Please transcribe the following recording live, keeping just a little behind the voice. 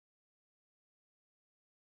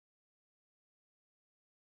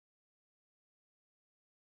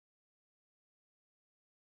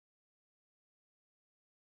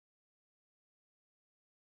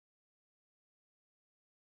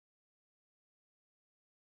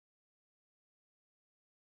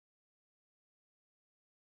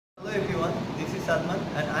this is Salman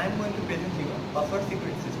and I am going to present you a password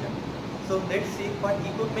security system. So let's see what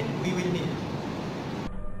equipment we will need.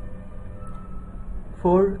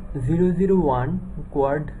 4001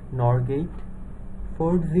 quad NOR gate,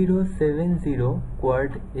 4070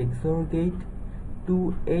 quad XOR gate,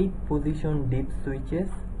 2 8-position deep switches,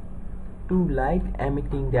 2 light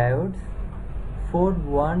emitting diodes, 4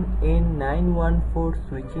 1N914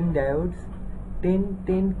 switching diodes,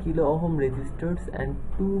 10 kilo ohm resistors and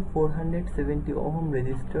 2 470 ohm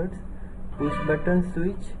resistors, push button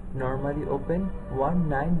switch normally open, 1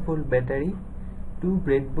 9-volt battery, 2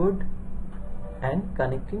 breadboard and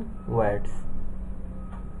connecting wires.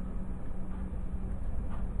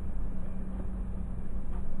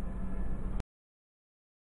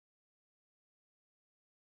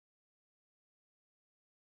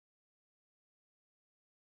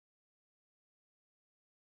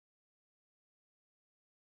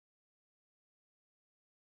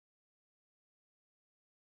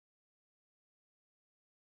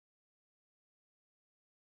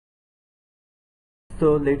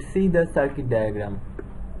 So let's see the circuit diagram.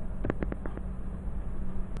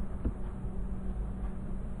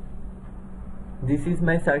 This is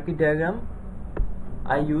my circuit diagram.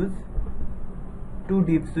 I use 2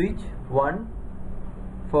 deep switch, one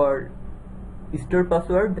for store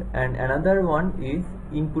password and another one is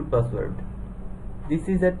input password. This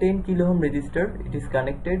is a 10 kilo ohm resistor, it is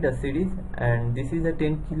connected a series, and this is a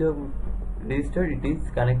 10 kilo ohm resistor, it is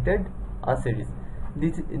connected a series.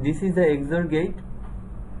 This is the XOR gate.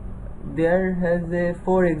 There has a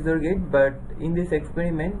 4 XOR gate, but in this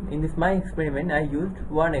my experiment I used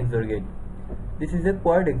 1 XOR gate. This is a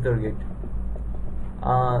quad XOR gate.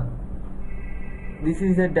 This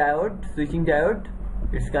is a diode, switching diode.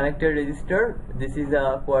 It's connected resistor. This is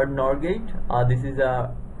a quad NOR gate. This is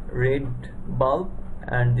a red bulb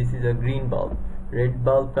and this is a green bulb. Red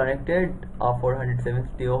bulb connected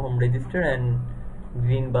 470 ohm resistor and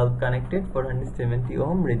green bulb connected 470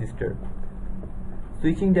 ohm resistor.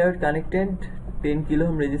 Switching diode connected 10 kilo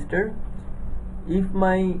ohm resistor. If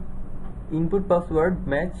my input password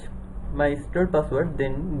match my stored password,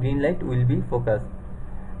 then green light will be focused,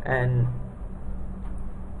 and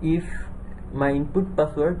if my input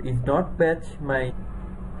password is not match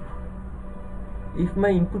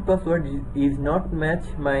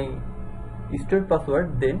my stored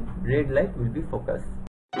password, then red light will be focused.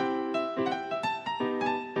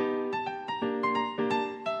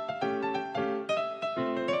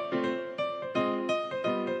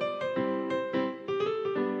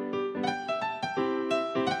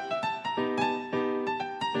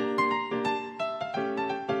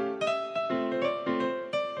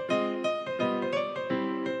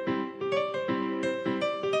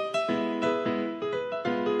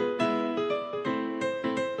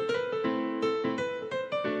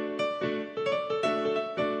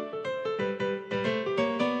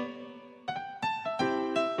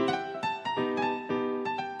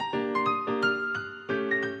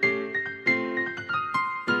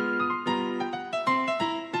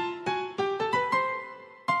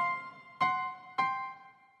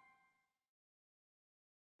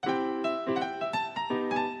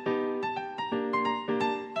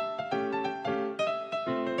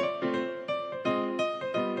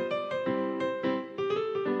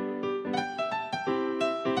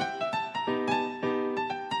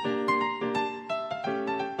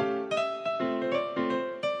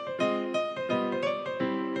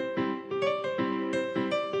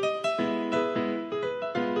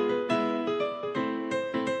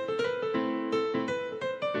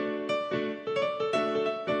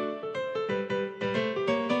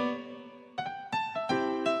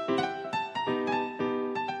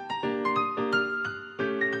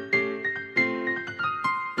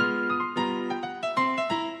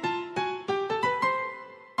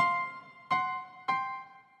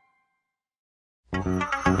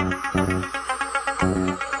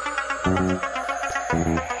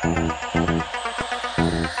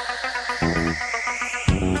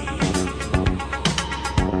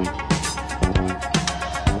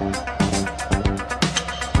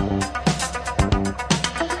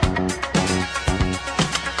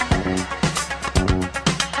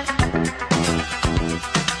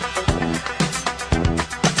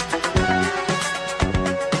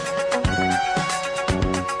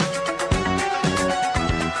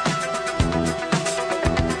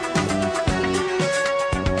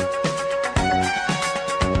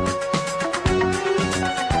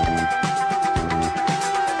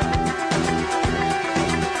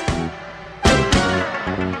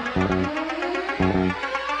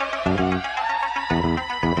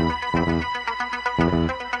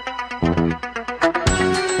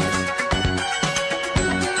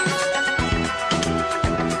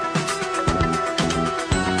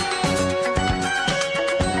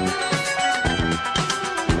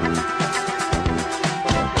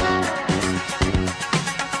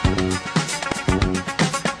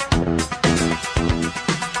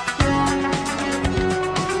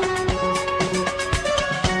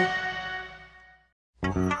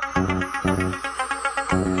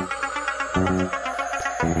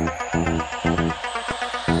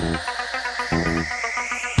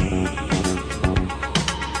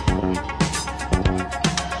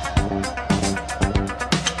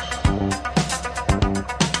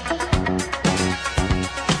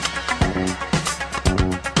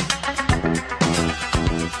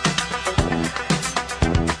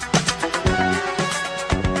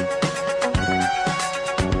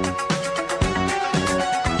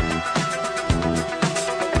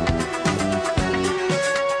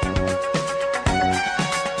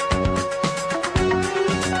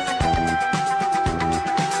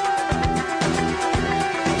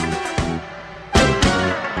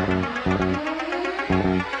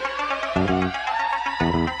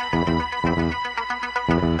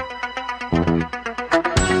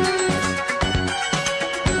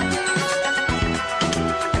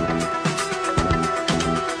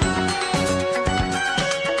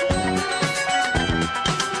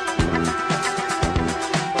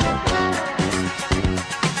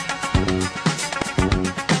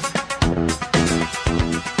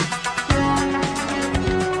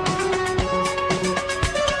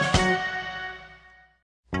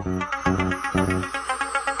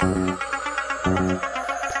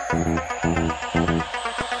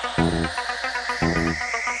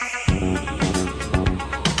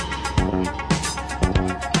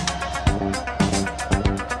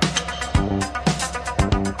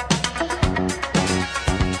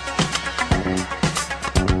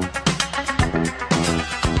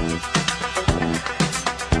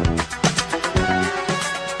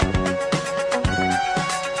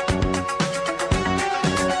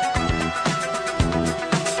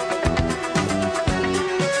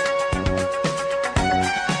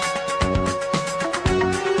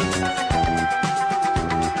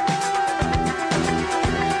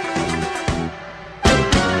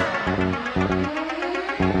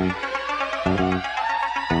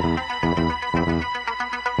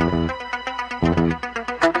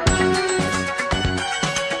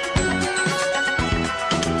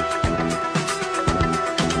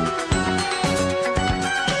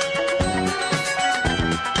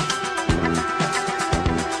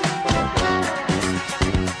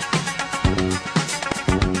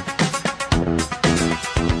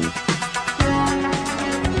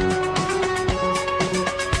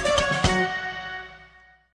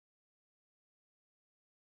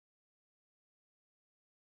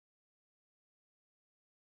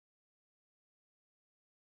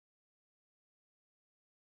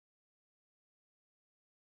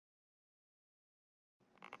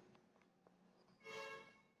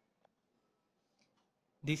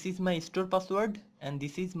 This is my store password and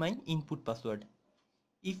this is my input password.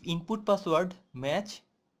 If input password match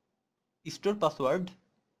store password,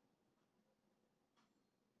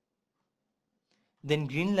 then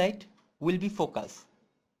green light will be focus.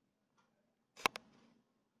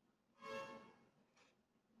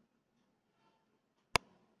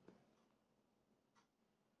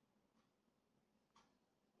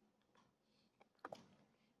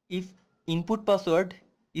 If input password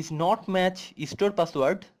is not match store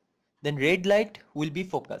password, then red light will be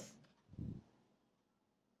focus.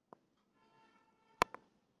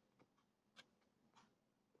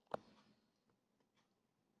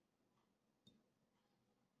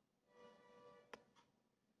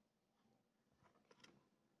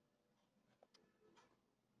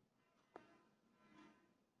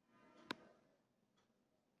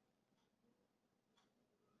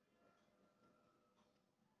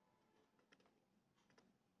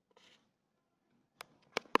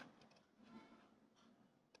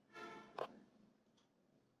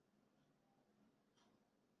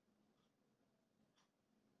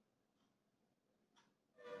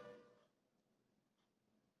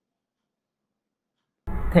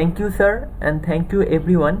 Thank you sir, and thank you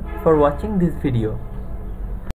everyone for watching this video.